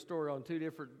story on two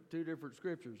different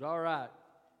scriptures. All right.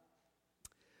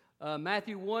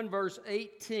 Matthew 1, verse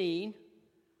 18.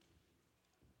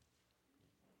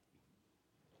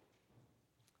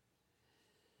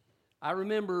 I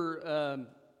remember a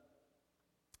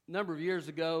number of years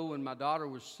ago when my daughter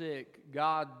was sick,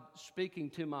 God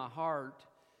speaking to my heart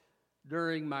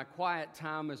during my quiet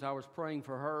time as I was praying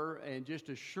for her and just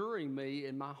assuring me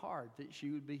in my heart that she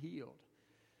would be healed.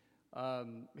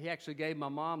 He actually gave my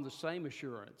mom the same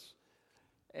assurance.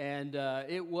 And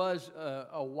it was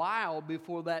a while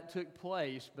before that took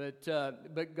place,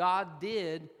 but God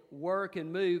did work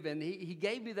and move, and He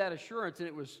gave me that assurance,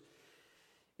 and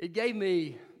it gave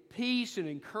me peace and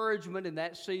encouragement in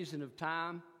that season of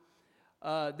time.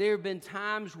 There have been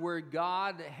times where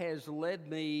God has led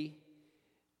me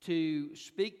to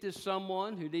speak to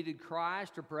someone who needed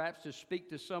Christ, or perhaps to speak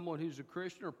to someone who's a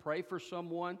Christian, or pray for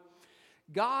someone.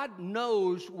 God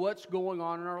knows what's going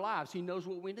on in our lives. He knows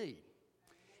what we need.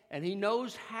 And He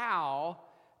knows how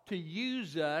to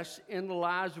use us in the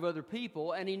lives of other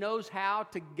people, and He knows how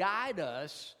to guide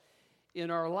us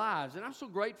in our lives. And I'm so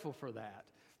grateful for that.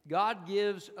 God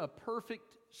gives a perfect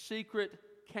secret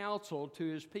counsel to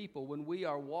His people when we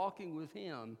are walking with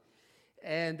Him,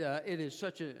 and it is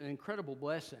such an incredible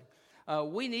blessing.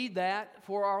 We need that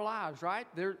for our lives, right?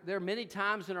 There are many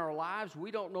times in our lives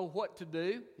we don't know what to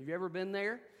do. Have you ever been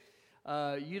there?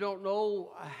 You don't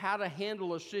know how to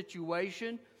handle a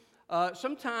situation.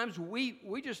 Sometimes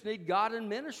we just need God in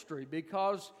ministry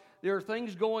because there are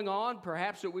things going on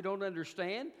perhaps that we don't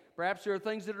understand. Perhaps there are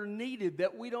things that are needed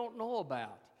that we don't know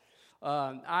about.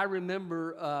 I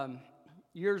remember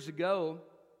years ago,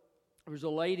 there was a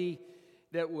lady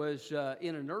that was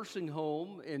in a nursing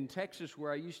home in Texas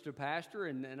where I used to pastor,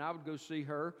 and I would go see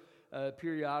her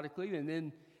periodically. And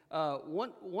then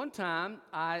one time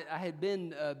I had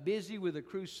been busy with a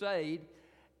crusade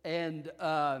and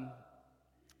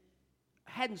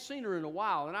hadn't seen her in a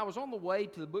while. And I was on the way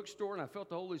to the bookstore, and I felt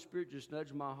the Holy Spirit just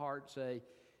nudge my heart and say,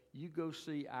 "You go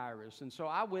see Iris." And so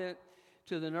I went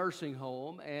to the nursing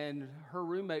home, and her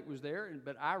roommate was there,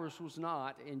 but Iris was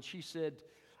not. And she said,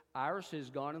 "Iris has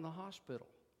gone in the hospital."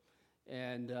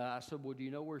 And I said, "Well, do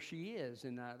you know where she is?"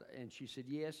 And she said,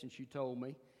 "Yes," and she told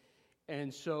me.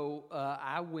 And so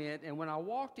I went, and when I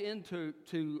walked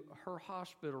into her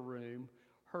hospital room,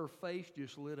 her face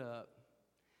just lit up.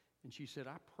 And she said,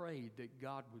 "I prayed that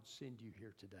God would send you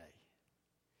here today."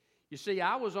 You see,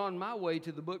 I was on my way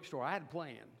to the bookstore. I had a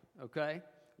plan, okay?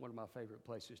 One of my favorite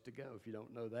places to go, if you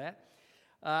don't know that.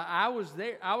 I was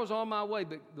there. I was on my way,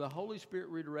 but the Holy Spirit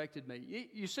redirected me.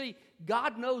 You see,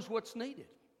 God knows what's needed.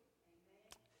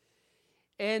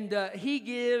 And He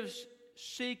gives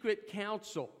secret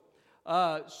counsel.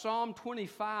 Psalm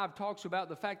 25 talks about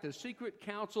the fact that the secret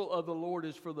counsel of the Lord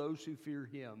is for those who fear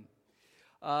Him.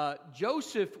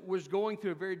 Joseph was going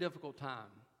through a very difficult time.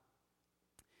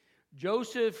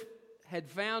 Joseph had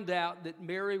found out that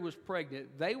Mary was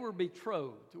pregnant. They were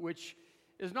betrothed, which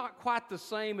is not quite the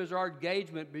same as our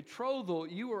engagement. Betrothal,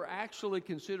 you were actually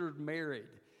considered married.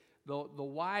 The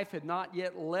wife had not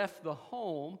yet left the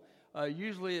home.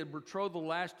 Usually a betrothal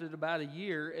lasted about a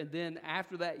year, and then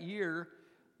after that year,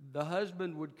 the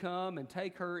husband would come and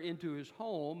take her into his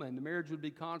home, and the marriage would be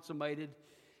consummated.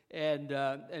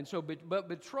 But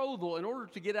betrothal, in order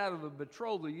to get out of a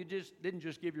betrothal, you didn't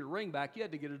just give your ring back. You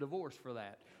had to get a divorce for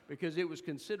that because it was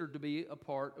considered to be a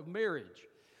part of marriage.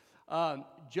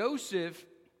 Joseph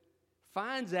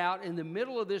finds out in the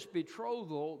middle of this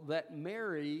betrothal that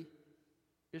Mary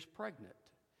is pregnant.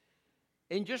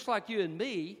 And just like you and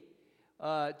me,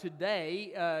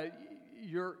 today,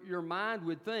 your mind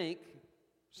would think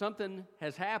something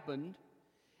has happened,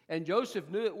 and Joseph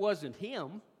knew it wasn't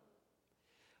him.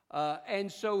 And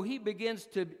so he begins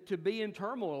to be in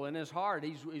turmoil in his heart.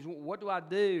 He's what do I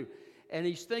do? And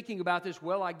he's thinking about this.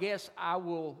 Well, I guess I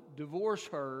will divorce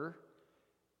her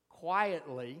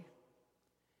quietly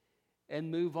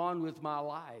and move on with my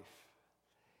life.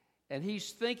 And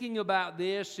he's thinking about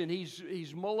this, and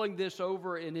he's mulling this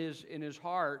over in his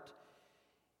heart.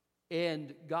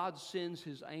 And God sends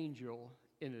His angel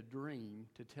in a dream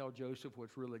to tell Joseph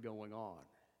what's really going on.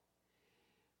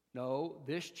 No,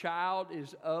 this child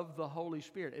is of the Holy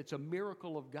Spirit. It's a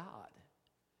miracle of God.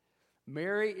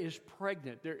 Mary is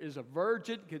pregnant. There is a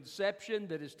virgin conception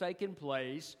that has taken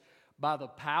place by the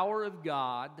power of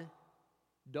God.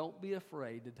 Don't be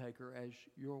afraid to take her as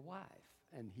your wife.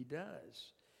 And He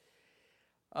does.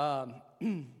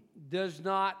 Does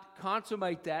not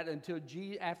consummate that until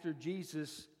after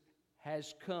Jesus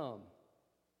has come.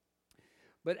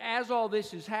 But as all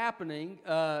this is happening,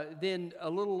 then a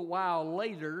little while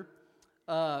later,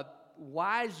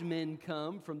 wise men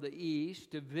come from the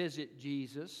east to visit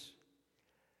Jesus.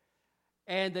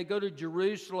 And they go to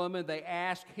Jerusalem and they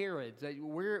ask Herod,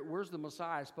 where's the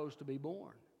Messiah supposed to be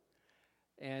born?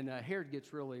 And Herod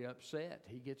gets really upset.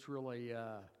 He gets really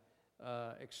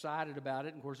excited about it.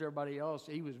 And of course, everybody else,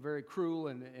 he was a very cruel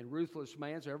and ruthless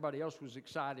man, so everybody else was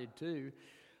excited too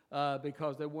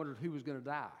because they wondered who was going to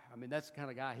die. I mean, that's the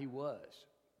kind of guy he was.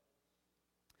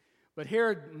 But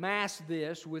Herod masked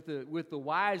this with the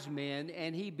wise men,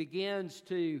 and he brings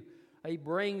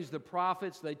the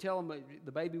prophets. They tell him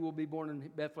the baby will be born in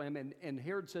Bethlehem, and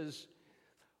Herod says,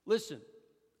 listen,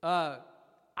 I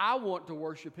want to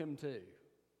worship him too.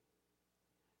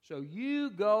 So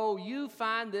you go, you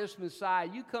find this Messiah,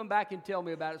 you come back and tell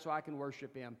me about it so I can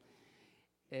worship him.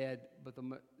 But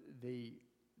the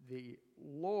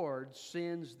Lord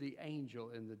sends the angel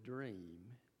in the dream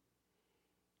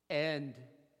and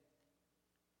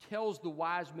tells the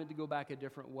wise men to go back a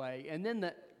different way. And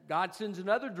then God sends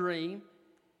another dream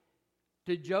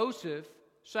to Joseph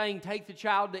saying, take the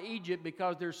child to Egypt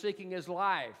because they're seeking his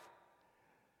life.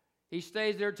 He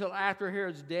stays there till after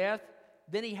Herod's death.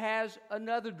 Then he has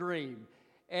another dream.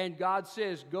 And God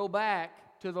says, go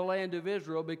back to the land of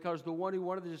Israel because the one who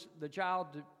wanted the child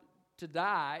to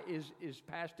die is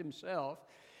past himself.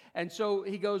 And so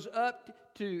he goes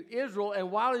up to Israel, and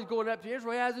while he's going up to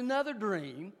Israel, he has another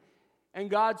dream. And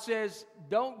God says,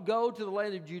 don't go to the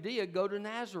land of Judea, go to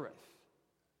Nazareth.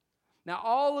 Now,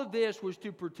 all of this was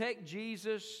to protect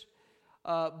Jesus,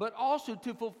 but also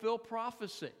to fulfill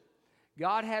prophecy.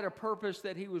 God had a purpose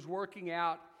that he was working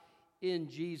out in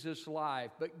Jesus' life.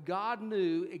 But God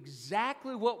knew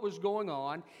exactly what was going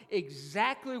on,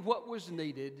 exactly what was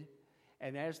needed.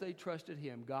 And as they trusted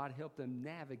him, God helped them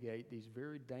navigate these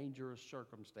very dangerous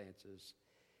circumstances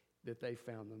that they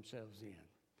found themselves in.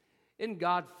 Isn't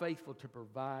God faithful to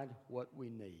provide what we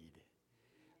need?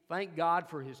 Thank God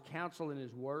for his counsel in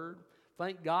his word.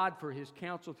 Thank God for his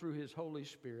counsel through his Holy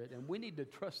Spirit. And we need to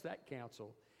trust that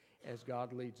counsel as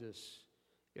God leads us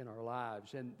in our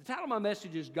lives. And the title of my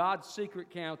message is God's Secret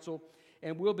Counsel,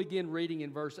 and we'll begin reading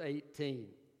in verse 18.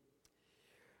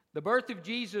 The birth of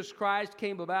Jesus Christ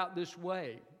came about this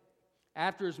way.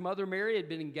 After his mother Mary had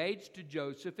been engaged to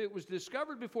Joseph, it was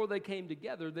discovered before they came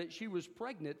together that she was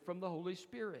pregnant from the Holy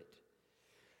Spirit.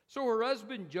 So her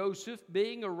husband Joseph,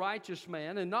 being a righteous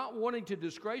man and not wanting to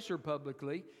disgrace her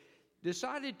publicly,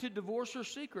 decided to divorce her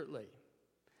secretly.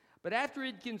 But after he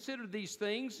had considered these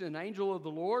things, an angel of the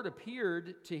Lord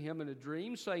appeared to him in a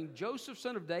dream, saying, Joseph,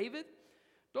 son of David,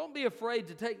 don't be afraid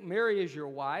to take Mary as your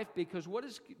wife, because what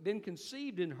has been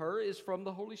conceived in her is from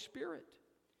the Holy Spirit.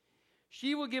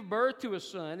 She will give birth to a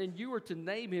son, and you are to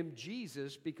name him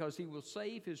Jesus, because he will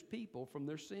save his people from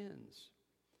their sins.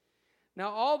 Now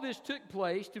all this took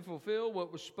place to fulfill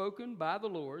what was spoken by the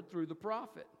Lord through the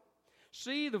prophet.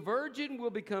 See, the virgin will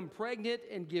become pregnant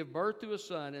and give birth to a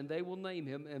son, and they will name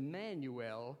him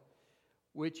Emmanuel,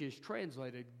 which is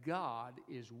translated, God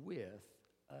is with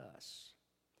us.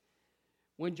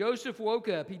 When Joseph woke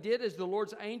up, he did as the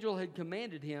Lord's angel had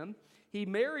commanded him. He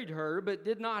married her, but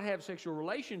did not have sexual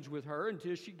relations with her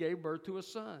until she gave birth to a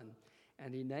son,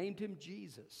 and he named him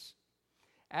Jesus.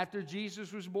 After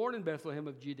Jesus was born in Bethlehem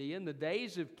of Judea, in the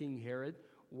days of King Herod,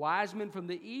 wise men from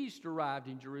the east arrived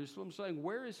in Jerusalem, saying,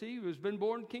 Where is he who has been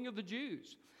born King of the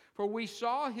Jews? For we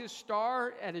saw his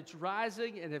star at its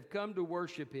rising and have come to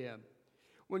worship him.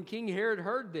 When King Herod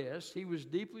heard this, he was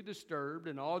deeply disturbed,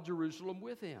 and all Jerusalem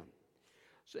with him.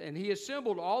 And he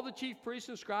assembled all the chief priests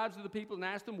and scribes of the people and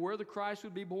asked them where the Christ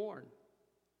would be born.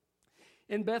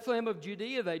 In Bethlehem of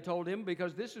Judea, they told him,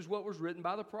 because this is what was written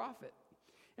by the prophet.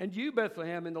 And you,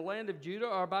 Bethlehem, in the land of Judah,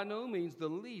 are by no means the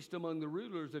least among the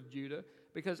rulers of Judah,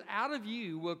 because out of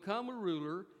you will come a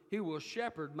ruler who will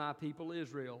shepherd my people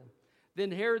Israel.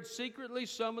 Then Herod secretly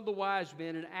summoned the wise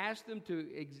men and asked them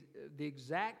the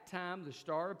exact time the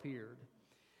star appeared.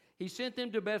 He sent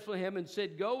them to Bethlehem and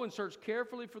said, Go and search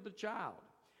carefully for the child.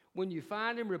 When you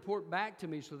find him, report back to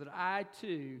me so that I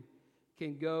too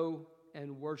can go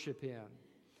and worship him.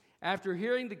 After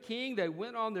hearing the king, they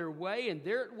went on their way, and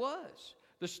there it was,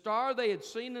 the star they had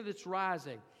seen at its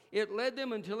rising. It led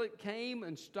them until it came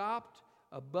and stopped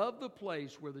above the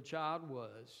place where the child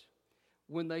was.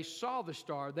 When they saw the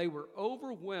star, they were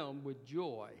overwhelmed with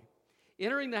joy.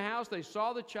 Entering the house, they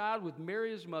saw the child with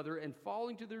Mary his mother, and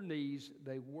falling to their knees,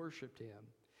 they worshipped him.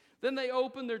 Then they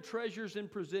opened their treasures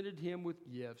and presented him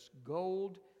with gifts,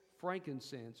 gold,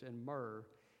 frankincense, and myrrh.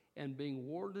 And being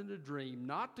warned in a dream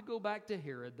not to go back to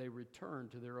Herod, they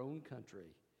returned to their own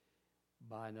country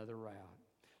by another route.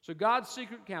 So God's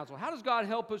secret counsel. How does God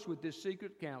help us with this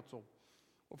secret counsel?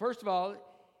 Well, first of all,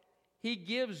 he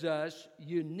gives us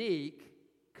unique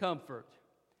comfort.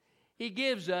 He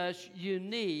gives us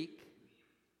unique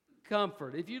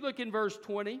comfort. If you look in verse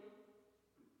 20,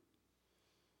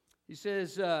 he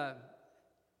says,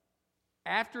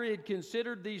 after he had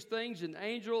considered these things, an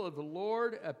angel of the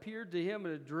Lord appeared to him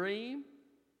in a dream,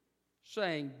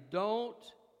 saying, don't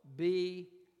be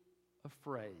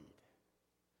afraid.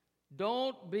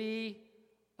 Don't be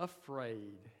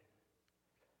afraid.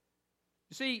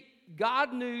 You see,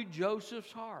 God knew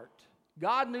Joseph's heart.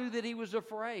 God knew that he was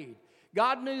afraid.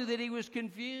 God knew that he was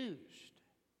confused.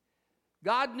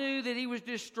 God knew that he was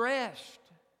distressed.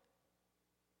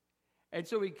 And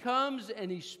so he comes and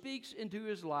he speaks into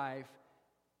his life,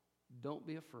 don't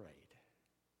be afraid.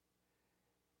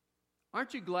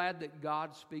 Aren't you glad that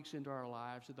God speaks into our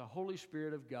lives, that the Holy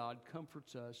Spirit of God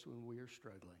comforts us when we are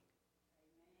struggling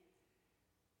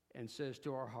and says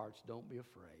to our hearts, don't be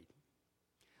afraid.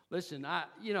 Listen,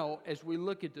 as we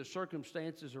look at the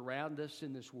circumstances around us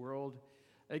in this world,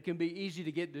 it can be easy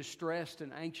to get distressed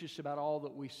and anxious about all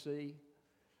that we see.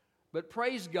 But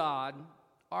praise God,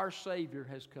 our Savior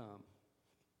has come.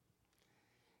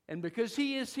 And because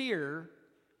He is here,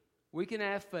 we can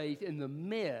have faith in the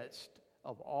midst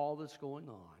of all that's going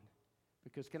on.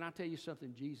 Because can I tell you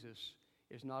something? Jesus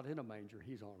is not in a manger.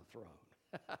 He's on a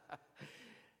throne.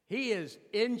 He is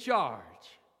in charge.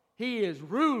 He is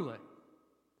ruling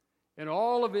in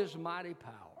all of His mighty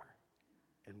power.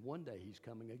 And one day He's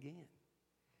coming again.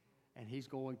 And He's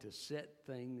going to set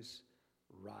things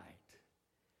right.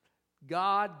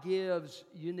 God gives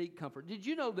unique comfort. Did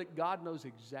you know that God knows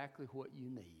exactly what you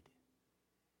need?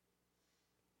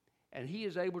 And He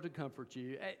is able to comfort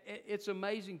you. It's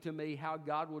amazing to me how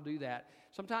God will do that.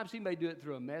 Sometimes He may do it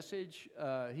through a message.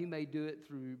 He may do it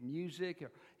through music.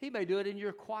 Or He may do it in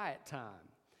your quiet time.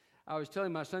 I was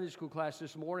telling my Sunday school class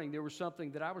this morning, there was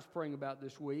something that I was praying about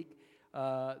this week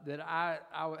that I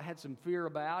had some fear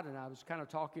about, and I was kind of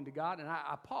talking to God, and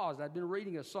I paused. I'd been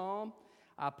reading a psalm.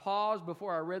 I paused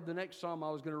before I read the next psalm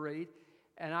I was going to read,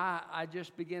 and I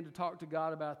just began to talk to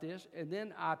God about this, and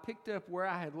then I picked up where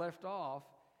I had left off,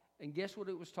 and guess what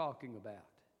it was talking about?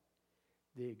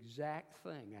 The exact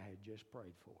thing I had just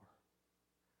prayed for.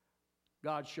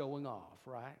 God showing off,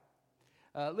 right?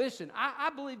 Listen,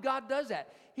 I believe God does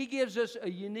that. He gives us a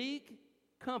unique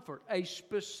comfort, a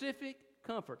specific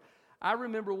comfort. I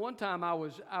remember one time I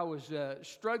was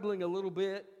struggling a little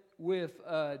bit with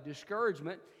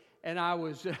discouragement, and I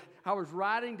was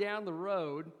riding down the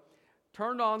road,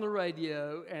 turned on the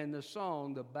radio, and the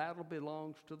song "The Battle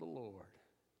Belongs to the Lord"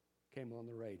 came on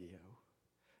the radio.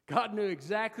 God knew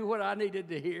exactly what I needed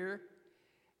to hear,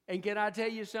 and can I tell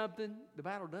you something? The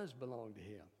battle does belong to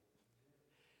Him.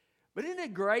 But isn't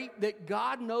it great that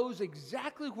God knows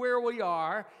exactly where we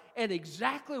are and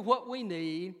exactly what we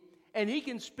need, and He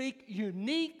can speak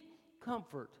unique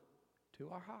comfort to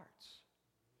our hearts?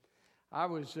 I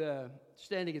was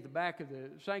standing at the back of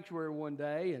the sanctuary one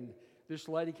day, and this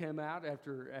lady came out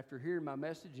after hearing my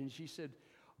message, and she said,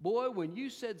 "Boy, when you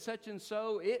said such and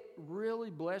so, it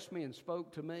really blessed me and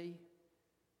spoke to me.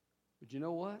 But you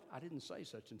know what? I didn't say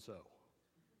such and so."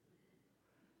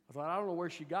 I thought, I don't know where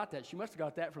she got that. She must have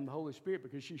got that from the Holy Spirit,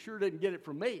 because she sure didn't get it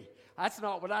from me. That's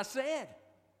not what I said.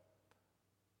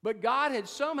 But God had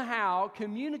somehow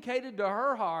communicated to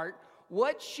her heart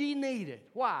what she needed.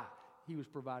 Why? He was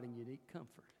providing unique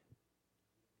comfort.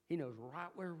 He knows right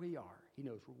where we are. He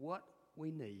knows what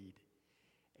we need.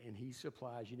 And He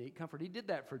supplies unique comfort. He did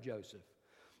that for Joseph.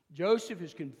 Joseph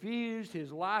is confused.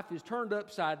 His life is turned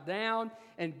upside down.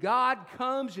 And God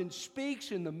comes and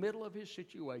speaks in the middle of his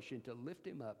situation to lift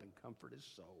him up and comfort his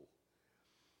soul.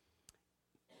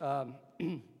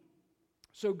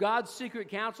 So God's secret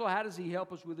counsel, how does He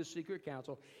help us with His secret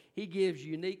counsel? He gives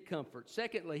unique comfort.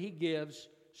 Secondly, He gives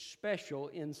special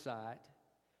insight.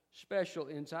 Special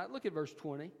insight. Look at verse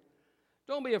 20.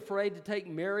 Don't be afraid to take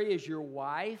Mary as your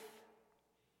wife,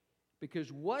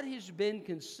 because what has been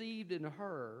conceived in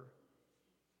her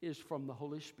is from the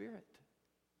Holy Spirit.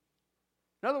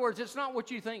 In other words, it's not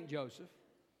what you think, Joseph.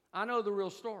 I know the real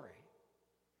story.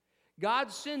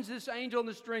 God sends this angel in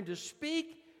this dream to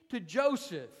speak to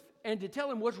Joseph and to tell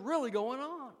him what's really going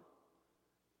on.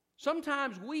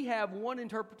 Sometimes we have one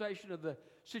interpretation of the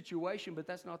situation, but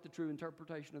that's not the true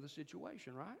interpretation of the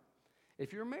situation, right?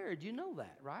 If you're married, you know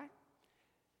that, right?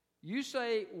 You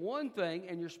say one thing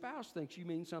and your spouse thinks you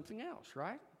mean something else,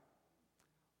 right?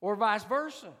 Or vice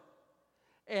versa.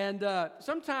 And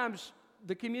sometimes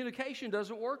the communication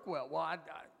doesn't work well. Well,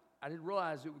 I didn't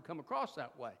realize it would come across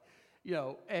that way.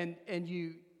 And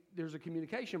there's a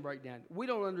communication breakdown. We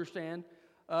don't understand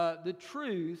the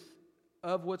truth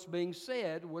of what's being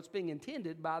said, what's being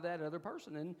intended by that other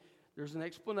person. And there's an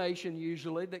explanation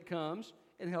usually that comes,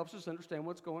 and helps us understand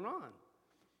what's going on.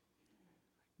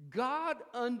 God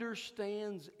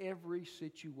understands every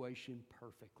situation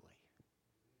perfectly.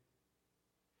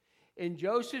 In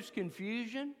Joseph's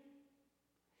confusion,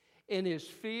 in his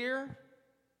fear,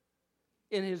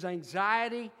 in his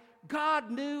anxiety, God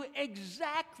knew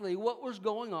exactly what was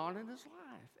going on in his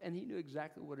life, and he knew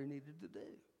exactly what he needed to do.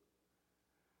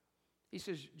 He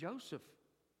says, Joseph,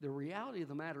 the reality of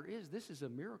the matter is this is a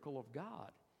miracle of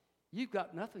God. You've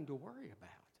got nothing to worry about.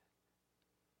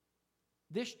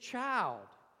 This child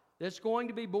that's going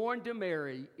to be born to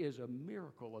Mary is a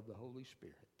miracle of the Holy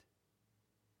Spirit.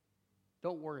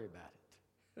 Don't worry about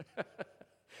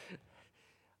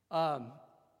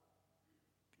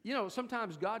it.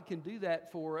 Sometimes God can do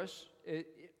that for us.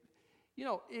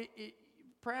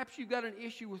 Perhaps you've got an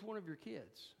issue with one of your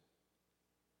kids.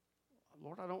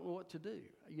 Lord, I don't know what to do.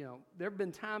 There have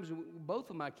been times,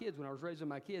 both of my kids, when I was raising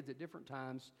my kids at different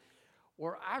times,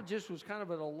 where I just was kind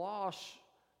of at a loss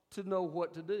to know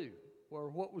what to do or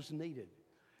what was needed.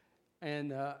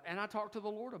 And I talked to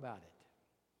the Lord about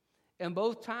it. And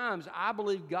both times, I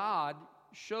believe God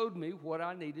showed me what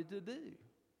I needed to do.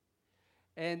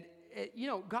 And,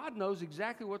 God knows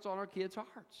exactly what's on our kids'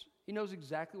 hearts. He knows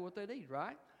exactly what they need,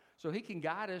 right? So He can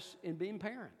guide us in being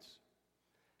parents.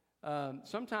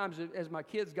 Sometimes as my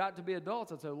kids got to be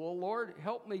adults, I'd say, well, Lord,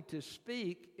 help me to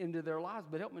speak into their lives,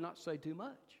 but help me not say too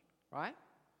much, right?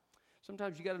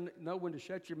 Sometimes you got to know when to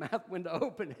shut your mouth, when to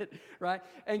open it, right?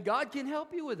 And God can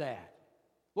help you with that.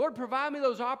 Lord, provide me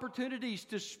those opportunities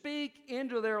to speak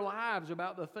into their lives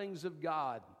about the things of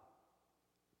God.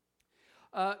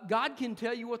 God can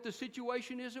tell you what the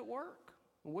situation is at work,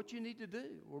 or what you need to do,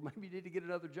 or maybe you need to get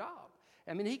another job.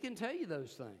 He can tell you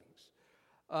those things.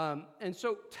 And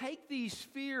so take these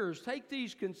fears, take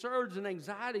these concerns and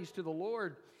anxieties to the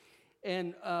Lord,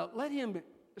 and let Him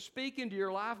speak into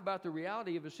your life about the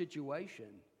reality of a situation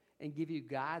and give you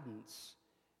guidance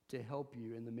to help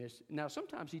you in the midst. Now,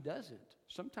 sometimes He doesn't.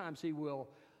 Sometimes He will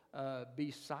be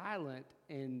silent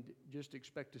and just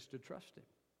expect us to trust Him.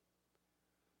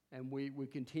 And we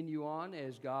continue on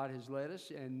as God has led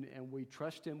us, and we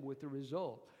trust Him with the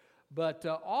result. But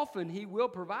often He will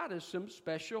provide us some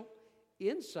special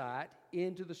insight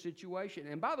into the situation.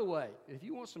 And by the way, if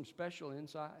you want some special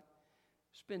insight,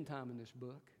 spend time in this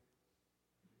book.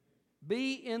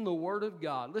 Be in the Word of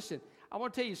God. Listen, I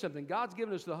want to tell you something. God's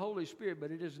given us the Holy Spirit,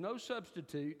 but it is no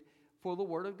substitute for the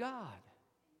Word of God.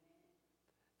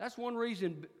 That's one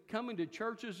reason coming to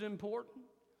church is important.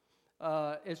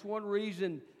 It's one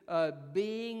reason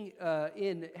having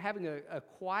a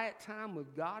quiet time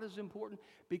with God is important,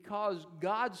 because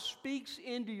God speaks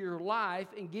into your life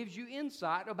and gives you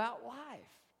insight about life.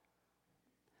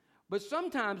 But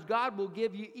sometimes God will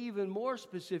give you even more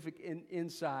specific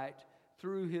insight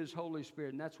through His Holy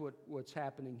Spirit, and that's what's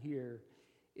happening here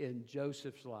in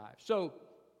Joseph's life. So,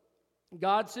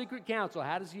 God's secret counsel.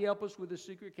 How does He help us with His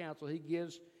secret counsel? He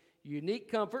gives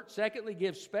unique comfort. Secondly,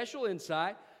 gives special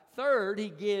insight. Third, He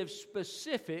gives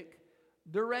specific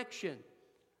direction.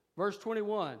 Verse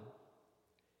 21,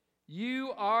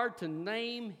 you are to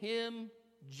name Him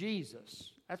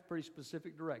Jesus. That's pretty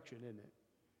specific direction, isn't it?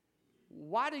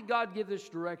 Why did God give this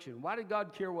direction? Why did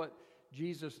God care what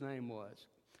Jesus' name was?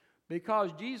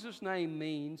 Because Jesus' name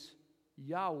means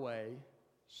Yahweh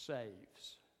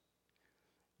saves.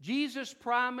 Jesus'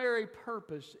 primary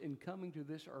purpose in coming to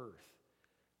this earth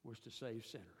was to save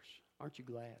sinners. Aren't you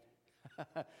glad?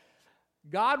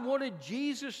 God wanted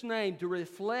Jesus' name to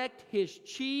reflect His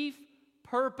chief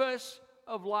purpose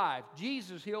of life.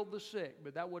 Jesus healed the sick,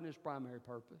 but that wasn't His primary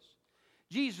purpose.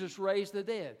 Jesus raised the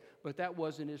dead, but that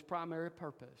wasn't His primary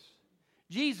purpose.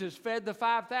 Jesus fed the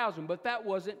 5,000, but that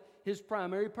wasn't His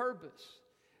primary purpose.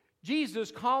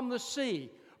 Jesus calmed the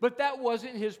sea, but that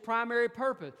wasn't His primary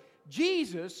purpose.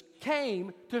 Jesus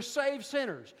came to save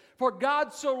sinners. For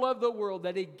God so loved the world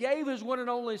that He gave His one and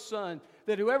only Son,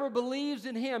 that whoever believes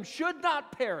in Him should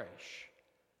not perish,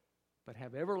 but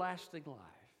have everlasting life.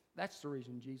 That's the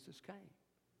reason Jesus came.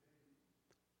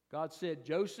 God said,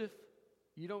 Joseph,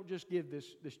 you don't just give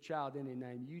this child any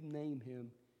name. You name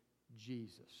him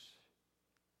Jesus,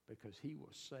 because he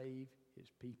will save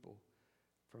His people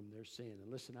from their sin.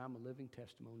 And listen, I'm a living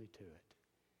testimony to it.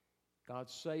 God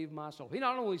saved my soul. He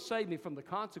not only saved me from the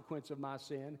consequence of my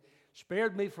sin,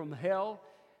 spared me from hell,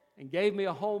 and gave me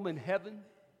a home in heaven,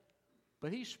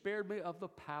 but He spared me of the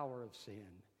power of sin.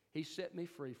 He set me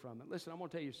free from it. Listen, I'm going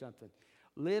to tell you something.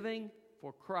 Living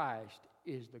for Christ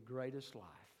is the greatest life.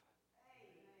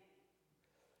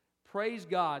 Praise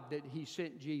God that He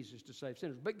sent Jesus to save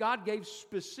sinners. But God gave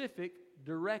specific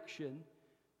direction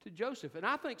to Joseph. And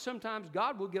I think sometimes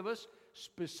God will give us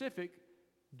specific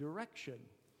direction.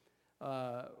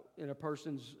 in a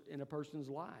person's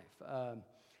life.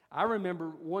 I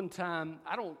remember one time.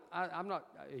 I'm not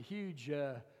a huge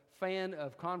fan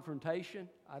of confrontation.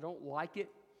 I don't like it.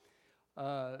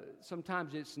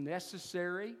 Sometimes it's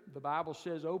necessary. The Bible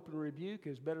says open rebuke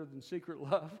is better than secret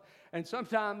love. And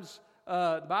sometimes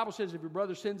the Bible says if your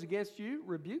brother sins against you,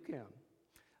 rebuke him,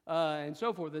 and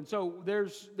so forth. And so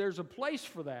there's a place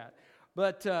for that.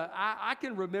 But I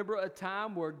can remember a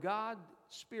time where God's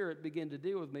Spirit began to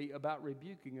deal with me about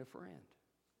rebuking a friend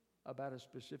about a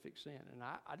specific sin. And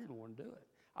I didn't want to do it.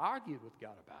 I argued with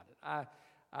God about it.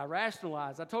 I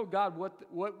rationalized. I told God what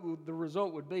the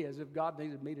result would be, as if God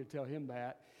needed me to tell him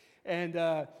that.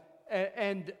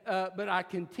 But I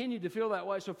continued to feel that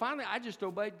way. So finally, I just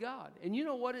obeyed God. And you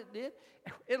know what it did?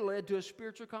 It led to a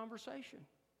spiritual conversation.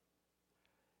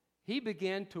 He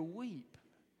began to weep.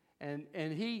 And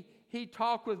he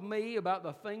talked with me about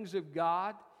the things of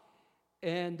God.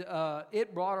 And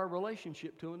it brought our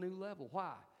relationship to a new level.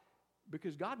 Why?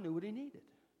 Because God knew what he needed.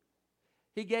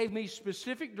 He gave me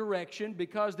specific direction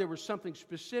because there was something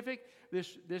specific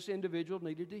this individual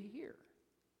needed to hear.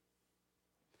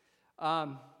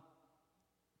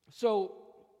 So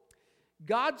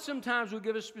God sometimes will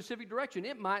give us specific direction.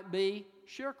 It might be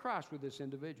share Christ with this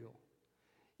individual.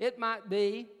 It might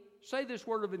be say this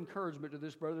word of encouragement to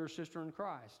this brother or sister in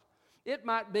Christ. It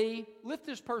might be lift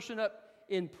this person up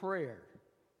in prayer.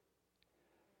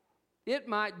 It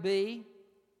might be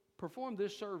perform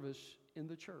this service in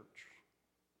the church.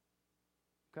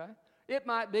 Okay? It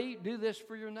might be do this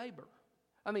for your neighbor.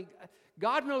 I mean,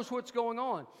 God knows what's going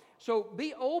on. So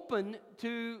be open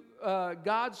to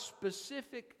God's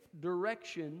specific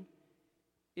direction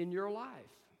in your life.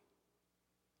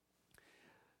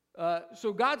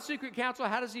 So God's secret counsel,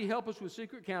 how does he help us with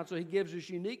secret counsel? He gives us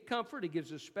unique comfort. He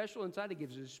gives us special insight. He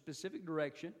gives us specific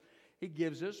direction. He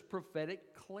gives us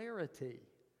prophetic clarity.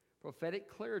 Prophetic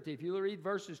clarity. If you read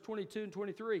verses 22 and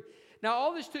 23. Now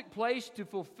all this took place to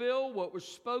fulfill what was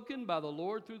spoken by the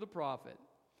Lord through the prophet.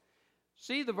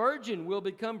 See, the virgin will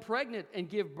become pregnant and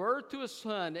give birth to a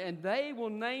son, and they will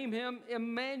name him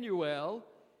Emmanuel,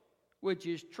 which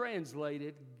is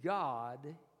translated,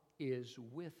 God is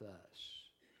with us.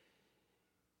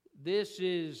 This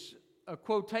is a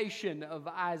quotation of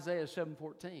Isaiah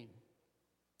 7:14.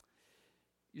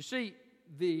 You see,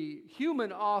 the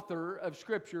human author of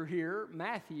Scripture here,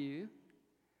 Matthew,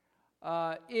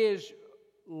 is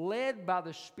led by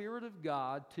the Spirit of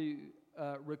God to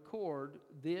record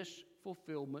this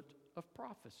fulfillment of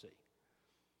prophecy.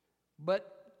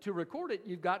 But to record it,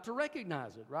 you've got to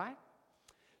recognize it, right?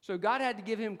 So God had to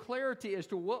give him clarity as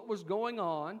to what was going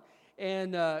on.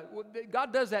 And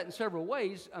God does that in several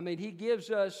ways. I mean, he gives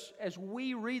us, as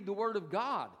we read the Word of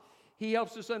God, he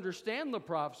helps us understand the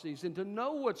prophecies and to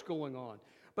know what's going on.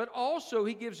 But also,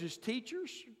 he gives us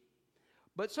teachers.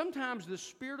 But sometimes the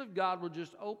Spirit of God will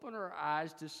just open our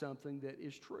eyes to something that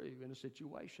is true in a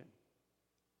situation.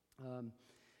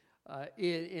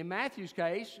 In Matthew's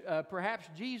case, perhaps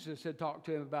Jesus had talked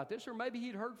to him about this, or maybe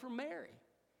he'd heard from Mary.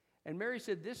 And Mary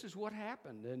said, this is what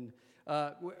happened. And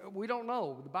we don't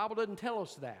know. The Bible doesn't tell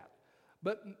us that.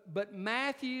 But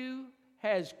Matthew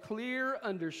has clear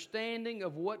understanding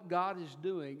of what God is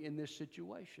doing in this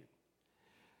situation.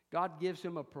 God gives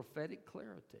him a prophetic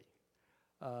clarity.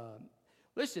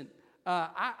 Listen,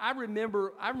 I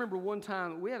remember one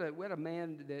time we had a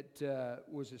man that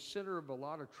was a center of a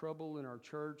lot of trouble in our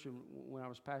church, and when I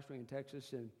was pastoring in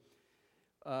Texas. And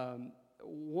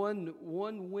one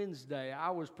Wednesday, I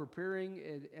was preparing,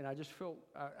 and I just felt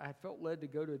led to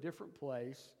go to a different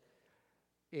place.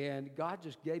 And God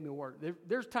just gave me a word.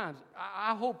 There's times,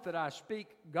 I hope that I speak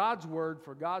God's word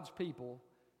for God's people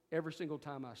every single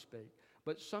time I speak.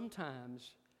 But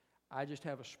sometimes I just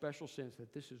have a special sense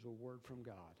that this is a word from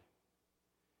God.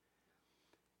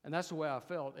 And that's the way I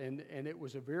felt. And it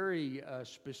was a very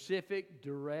specific,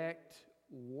 direct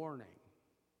warning.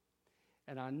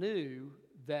 And I knew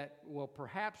that, well,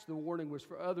 perhaps the warning was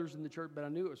for others in the church, but I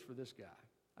knew it was for this guy.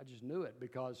 I just knew it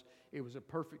because it was a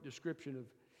perfect description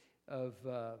of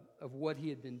what he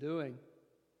had been doing.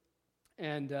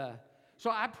 And so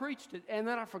I preached it, and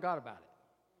then I forgot about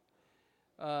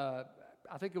it.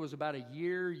 I think it was about a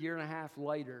year and a half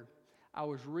later, I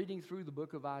was reading through the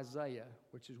book of Isaiah,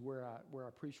 which is where I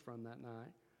preached from that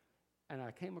night, and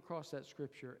I came across that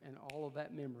scripture, and all of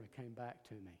that memory came back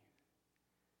to me.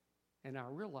 And I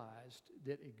realized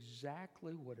that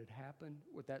exactly what had happened,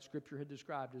 what that scripture had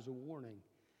described as a warning,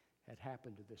 had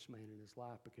happened to this man in his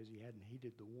life because he hadn't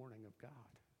heeded the warning of God.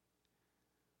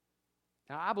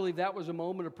 Now, I believe that was a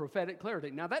moment of prophetic clarity.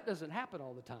 Now, that doesn't happen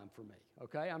all the time for me,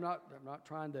 okay? I'm not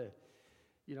trying to,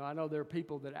 I know there are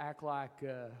people that act like,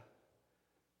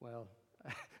 Well,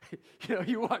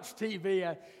 you watch TV.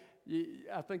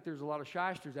 I think there's a lot of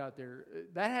shysters out there.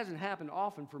 That hasn't happened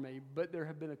often for me, but there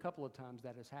have been a couple of times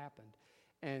that has happened.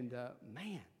 And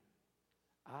man,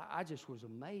 I just was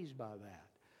amazed by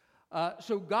that.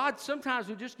 So God sometimes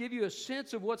will just give you a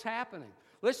sense of what's happening.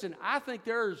 Listen, I think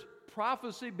there's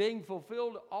prophecy being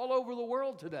fulfilled all over the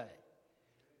world today,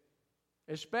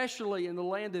 especially in the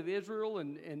land of Israel.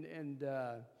 And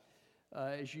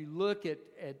as you look at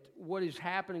what is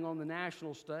happening on the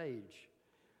national stage,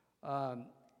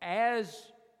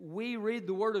 as we read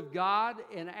the Word of God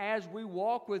and as we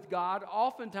walk with God,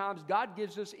 oftentimes God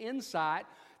gives us insight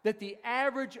that the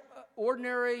average,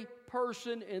 ordinary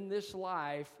person in this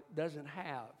life doesn't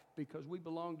have, because we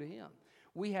belong to Him.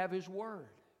 We have His Word,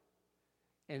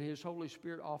 and His Holy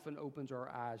Spirit often opens our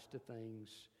eyes to things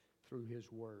through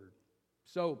His Word.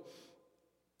 So,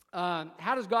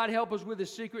 how does God help us with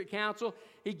His secret counsel?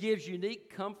 He gives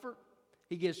unique comfort.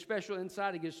 He gives special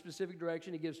insight. He gives specific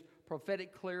direction. He gives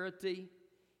prophetic clarity.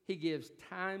 He gives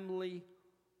timely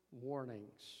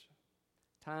warnings.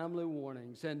 Timely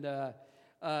warnings. And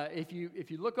if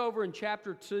you look over in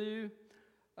chapter 2,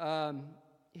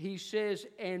 he says,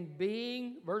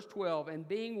 verse 12, and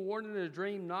being warned in a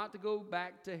dream not to go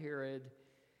back to Herod,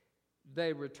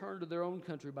 they returned to their own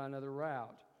country by another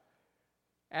route.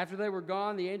 After they were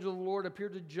gone, the angel of the Lord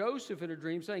appeared to Joseph in a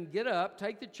dream, saying, "Get up,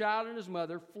 take the child and his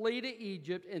mother, flee to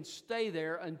Egypt, and stay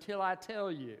there until I tell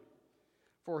you.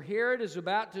 For Herod is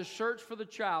about to search for the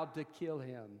child to kill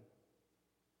him."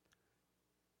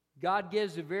 God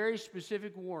gives a very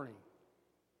specific warning.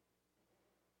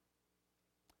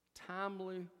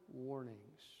 Timely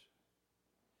warnings.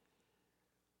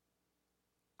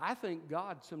 I think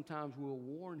God sometimes will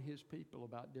warn His people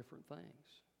about different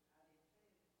things.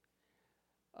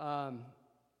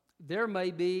 There may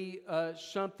be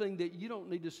something that you don't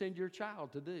need to send your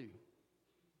child to do,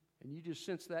 and you just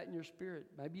sense that in your spirit.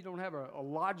 Maybe you don't have a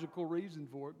logical reason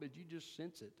for it, but you just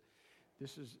sense it.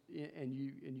 And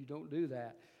you don't do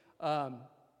that.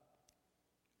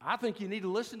 I think you need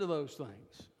to listen to those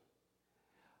things.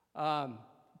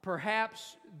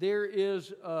 Perhaps there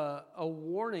is a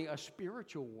warning, a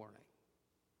spiritual warning.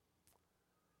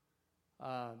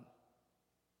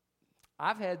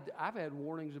 I've had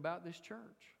warnings about this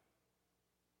church.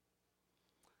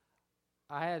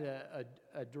 I had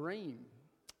a dream.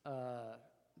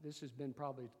 This has been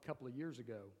probably a couple of years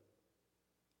ago,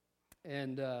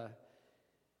 and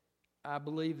I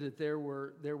believe that there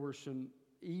were some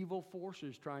evil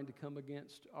forces trying to come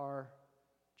against our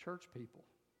church people.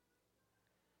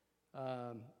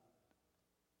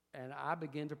 And I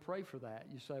began to pray for that.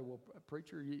 You say, "Well,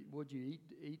 preacher, would you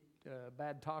eat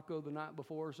bad taco the night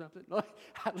before or something?"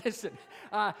 Listen,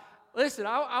 I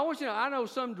want you to know, I know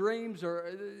some dreams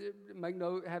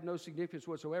have no significance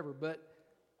whatsoever, but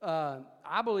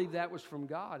I believe that was from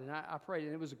God, and I prayed.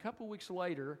 And it was a couple of weeks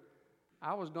later,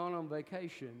 I was gone on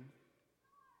vacation,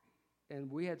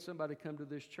 and we had somebody come to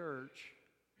this church,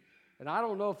 and I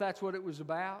don't know if that's what it was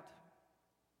about,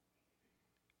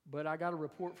 but I got a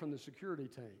report from the security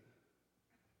team.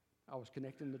 I was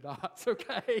connecting the dots,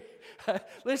 okay?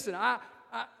 Listen,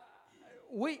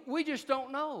 we just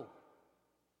don't know.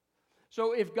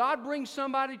 So if God brings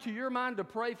somebody to your mind to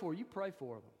pray for, you pray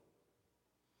for them.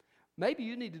 Maybe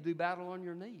you need to do battle on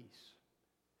your knees.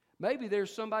 Maybe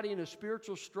there's somebody in a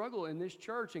spiritual struggle in this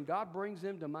church, and God brings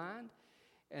them to mind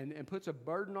and puts a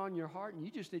burden on your heart, and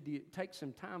you just need to take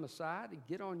some time aside and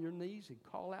get on your knees and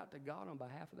call out to God on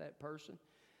behalf of that person.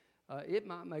 It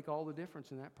might make all the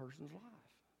difference in that person's life.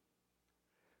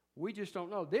 We just don't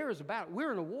know. There is a battle.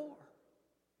 We're in a war.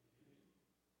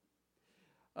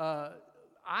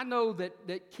 I know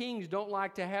that kings don't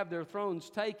like to have their thrones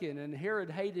taken, and Herod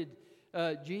hated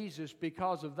Jesus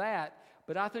because of that,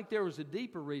 but I think there was a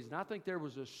deeper reason. I think there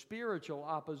was a spiritual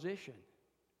opposition.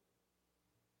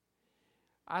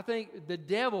 I think the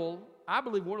devil, I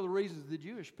believe one of the reasons the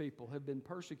Jewish people have been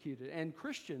persecuted, and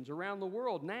Christians around the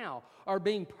world now are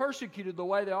being persecuted the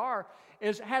way they are,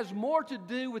 has more to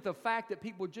do with the fact that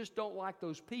people just don't like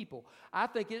those people. I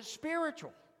think it's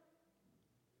spiritual.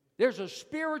 There's a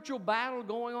spiritual battle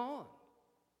going on.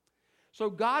 So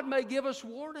God may give us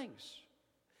warnings.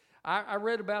 I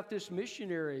read about this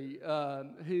missionary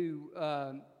who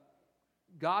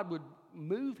God would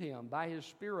move him by His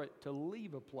Spirit to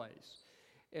leave a place.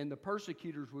 And the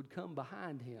persecutors would come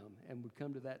behind him and would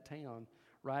come to that town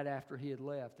right after he had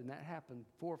left. And that happened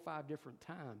 4 or 5 different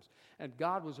times. And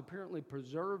God was apparently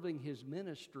preserving his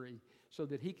ministry so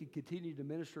that he could continue to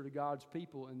minister to God's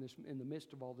people in the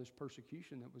midst of all this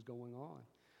persecution that was going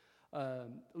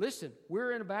on. Listen,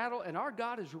 we're in a battle, and our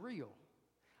God is real.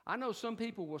 I know some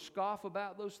people will scoff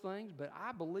about those things, but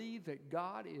I believe that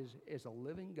God is a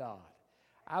living God.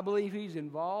 I believe He's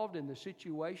involved in the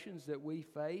situations that we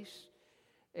face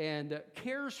and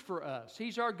cares for us.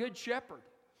 He's our good shepherd.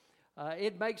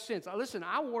 It makes sense. Listen,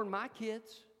 I warn my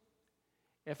kids.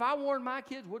 If I warned my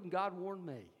kids, wouldn't God warn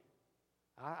me?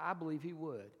 I believe He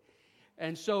would.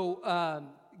 And so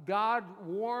God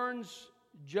warns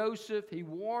Joseph. He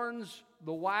warns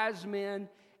the wise men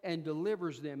and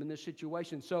delivers them in this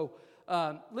situation. So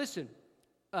listen,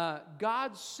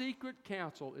 God's secret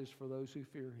counsel is for those who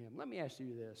fear Him. Let me ask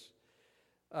you this.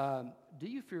 Do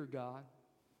you fear God?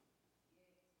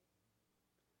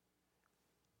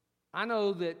 I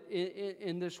know that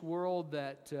in this world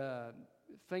that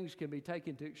things can be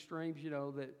taken to extremes,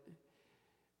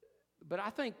 but I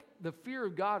think the fear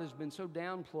of God has been so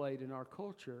downplayed in our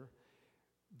culture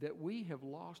that we have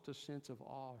lost a sense of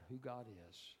awe of who God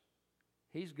is.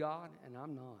 He's God and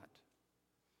I'm not.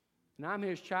 And I'm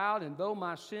His child, and though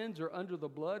my sins are under the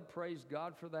blood, praise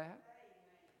God for that.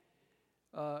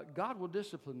 God will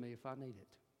discipline me if I need it.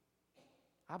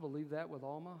 I believe that with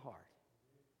all my heart.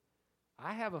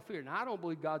 I have a fear. Now, I don't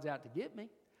believe God's out to get me.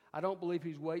 I don't believe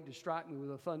He's waiting to strike me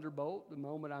with a thunderbolt the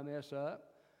moment I mess up.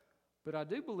 But I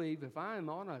do believe if I am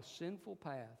on a sinful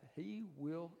path, He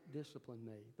will discipline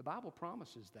me. The Bible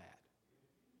promises that.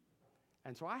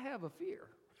 And so I have a fear.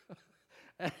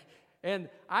 And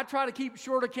I try to keep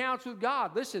short accounts with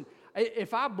God. Listen,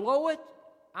 if I blow it,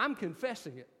 I'm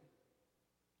confessing it.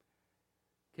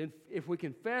 If we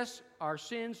confess our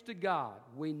sins to God,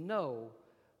 we know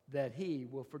that He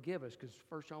will forgive us, because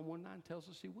 1 John 1:9 tells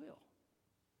us He will.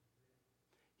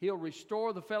 He'll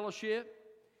restore the fellowship,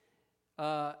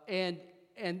 and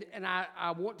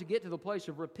I want to get to the place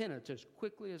of repentance as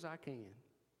quickly as I can,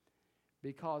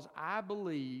 because I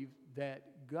believe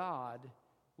that God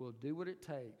will do what it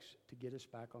takes to get us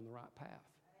back on the right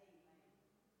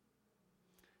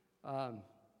path.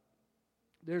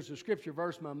 There's a scripture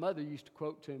verse my mother used to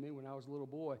quote to me when I was a little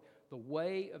boy. The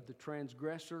way of the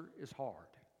transgressor is hard.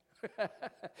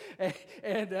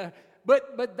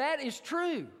 But that is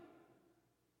true.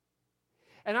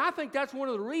 And I think that's one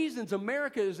of the reasons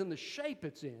America is in the shape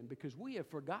it's in, because we have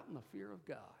forgotten the fear of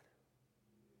God.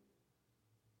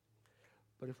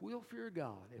 But if we'll fear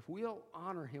God, if we'll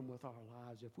honor Him with our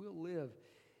lives, if we'll live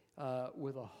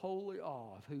with a holy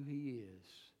awe of who He is,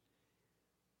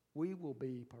 we will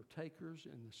be partakers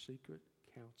in the secret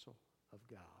counsel of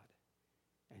God.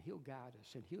 And He'll guide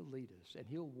us, and He'll lead us, and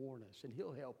He'll warn us, and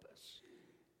He'll help us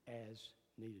as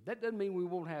needed. That doesn't mean we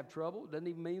won't have trouble. It doesn't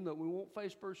even mean that we won't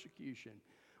face persecution.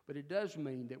 But it does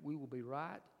mean that we will be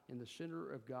right in the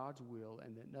center of God's will,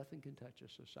 and that nothing can touch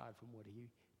us aside from what He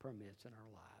permits in our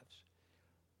lives.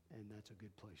 And that's a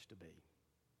good place to be.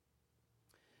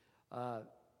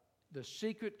 The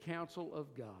secret counsel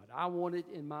of God. I want it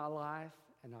in my life,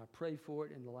 and I pray for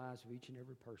it in the lives of each and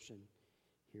every person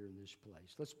here in this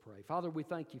place. Let's pray. Father, we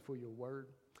thank You for Your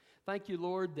word. Thank You,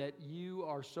 Lord, that You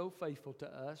are so faithful to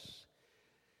us.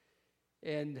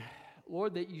 And,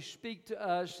 Lord, that You speak to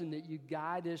us and that You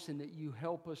guide us and that You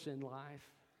help us in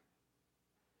life.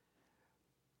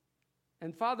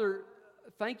 And, Father,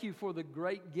 thank You for the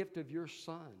great gift of Your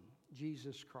Son,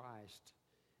 Jesus Christ,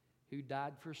 who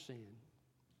died for sin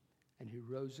and who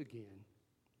rose again.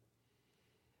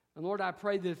 And Lord, I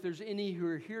pray that if there's any who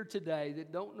are here today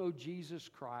that don't know Jesus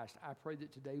Christ, I pray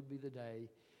that today would be the day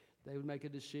they would make a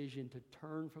decision to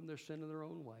turn from their sin of their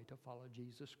own way to follow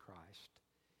Jesus Christ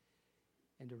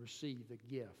and to receive the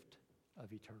gift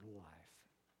of eternal life.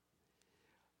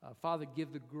 Father,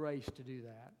 give the grace to do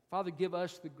that. Father, give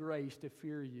us the grace to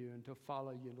fear You and to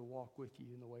follow You and to walk with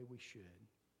You in the way we should.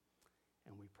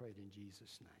 And we pray it in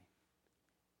Jesus' name.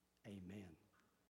 Amen.